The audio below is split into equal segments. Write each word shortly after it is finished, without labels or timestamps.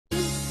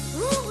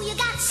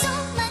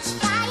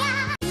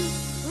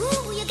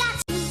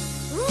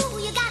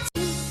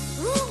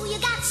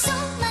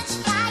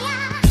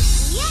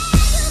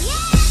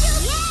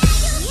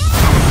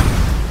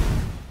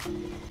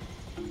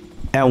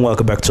and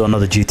welcome back to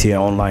another GTA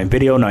Online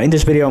video. Now in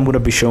this video I'm going to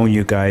be showing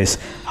you guys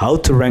how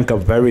to rank up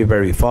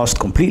very fast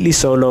completely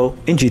solo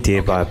in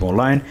GTA 5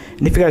 Online.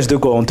 And if you guys do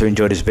go on to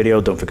enjoy this video,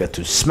 don't forget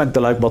to smack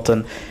the like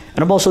button. And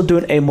I'm also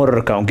doing a modded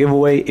account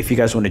giveaway. If you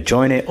guys want to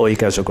join it, all you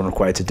guys are going to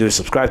require to do is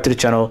subscribe to the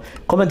channel,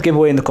 comment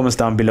giveaway in the comments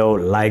down below,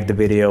 like the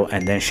video,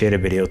 and then share the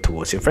video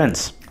towards your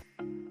friends.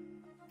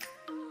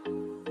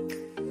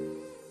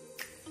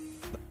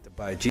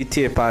 Buy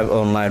GTA 5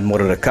 Online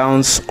modded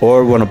accounts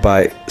or want to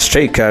buy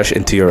straight cash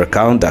into your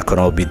account, that can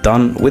all be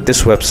done with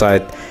this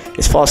website.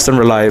 It's fast and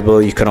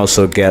reliable. You can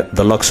also get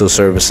the Luxo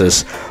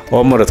services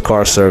or modded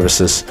car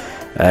services.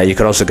 You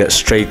can also get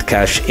straight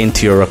cash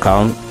into your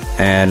account,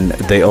 and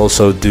they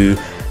also do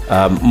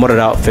modded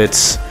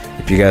outfits.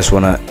 If you guys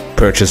want to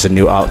purchase a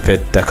new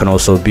outfit, that can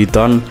also be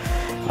done.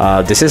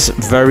 This is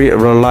very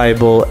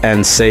reliable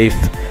and safe.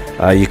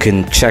 You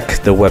can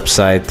check the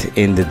website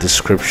in the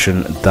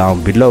description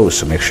down below,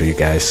 so make sure you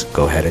guys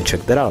go ahead and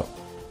check that out.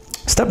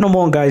 Step number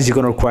one, guys, you're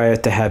going to require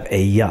to have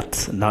a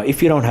yacht. Now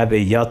if you don't have a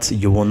yacht,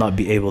 you will not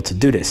be able to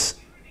do this.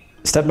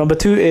 Step number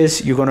two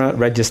is you're going to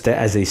register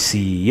as a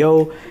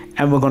CEO,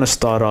 and we're going to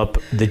start up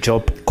the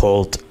job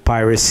called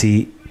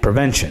Piracy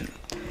Prevention.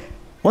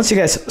 Once you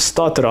guys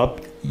start it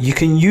up, you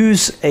can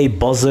use a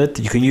buzzard,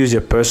 you can use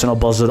your personal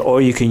buzzard,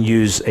 or you can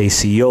use a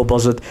CEO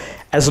buzzard.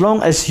 As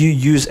long as you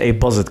use a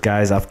buzzard,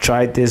 guys, I've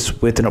tried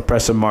this with an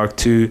Oppressor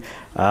Mark II,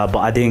 but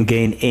I didn't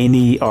gain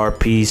any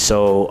RP,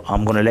 so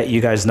I'm gonna let you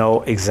guys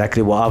know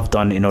exactly what I've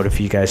done in order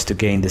for you guys to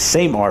gain the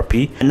same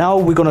RP. And now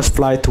we're gonna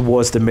fly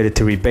towards the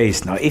military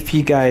base. Now if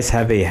you guys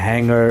have a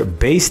hangar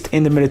based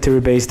in the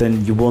military base,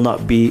 then you will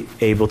not be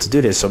able to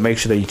do this, so make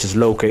sure that you just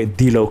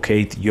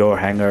delocate your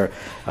hangar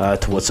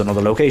towards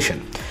another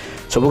location.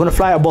 So we're gonna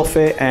fly above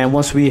it, and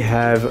once we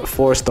have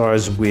 4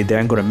 stars, we're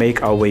then gonna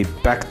make our way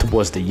back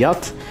towards the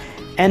yacht,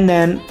 and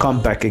then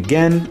come back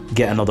again,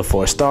 get another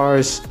 4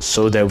 stars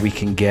so that we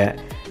can get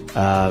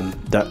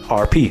the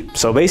RP.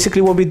 So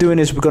basically what we're doing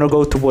is we're gonna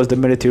go towards the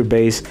military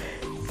base,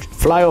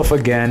 fly off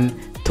again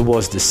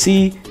towards the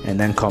sea, and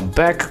then come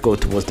back, go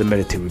towards the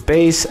military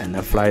base, and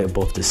then fly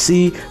above the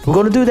sea. We're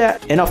going to do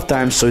that enough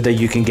times so that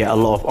you can get a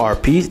lot of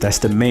RP. That's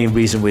the main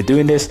reason we're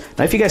doing this.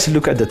 Now if you guys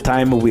look at the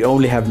timer, we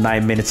only have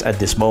 9 minutes at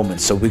this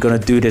moment, so we're going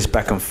to do this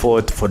back and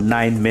forth for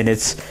 9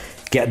 minutes,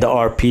 get the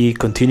RP,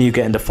 continue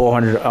getting the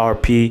 400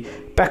 RP,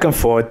 back and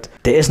forth.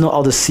 There is no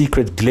other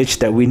secret glitch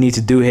that we need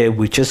to do here.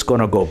 We're just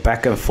gonna go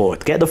back and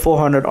forth, get the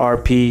 400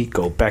 RP,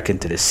 go back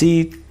into the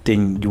sea,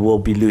 then you will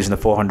be losing the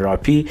 400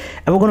 RP,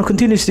 and we're going to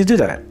continuously do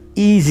that.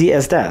 Easy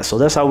as that. So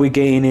that's how we're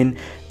gaining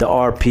the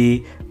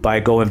RP, by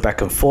going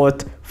back and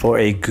forth for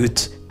a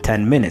good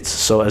 10 minutes.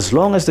 So as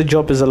long as the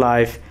job is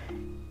alive,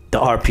 the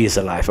RP is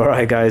alive. All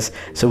right, guys,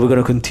 so we're going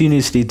to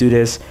continuously do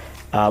this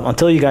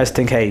until you guys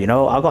think, hey, you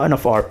know, I got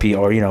enough RP,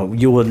 or you know,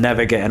 you will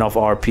never get enough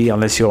RP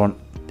unless you're on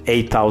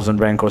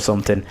 8,000 rank or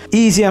something.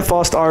 Easy and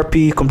fast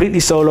RP, completely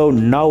solo,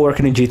 now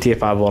working in GTA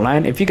 5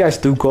 Online. If you guys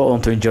do go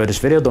on to enjoy this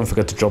video, don't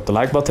forget to drop the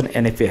like button,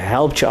 and if it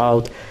helped you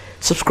out,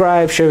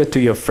 subscribe, share it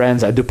to your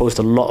friends. I do post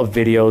a lot of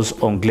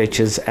videos on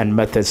glitches and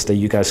methods that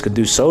you guys could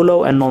do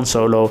solo and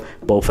non-solo.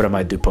 Both of them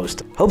I do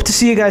post. Hope to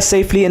see you guys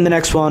safely in the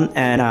next one,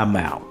 and I'm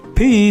out.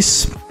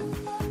 Peace.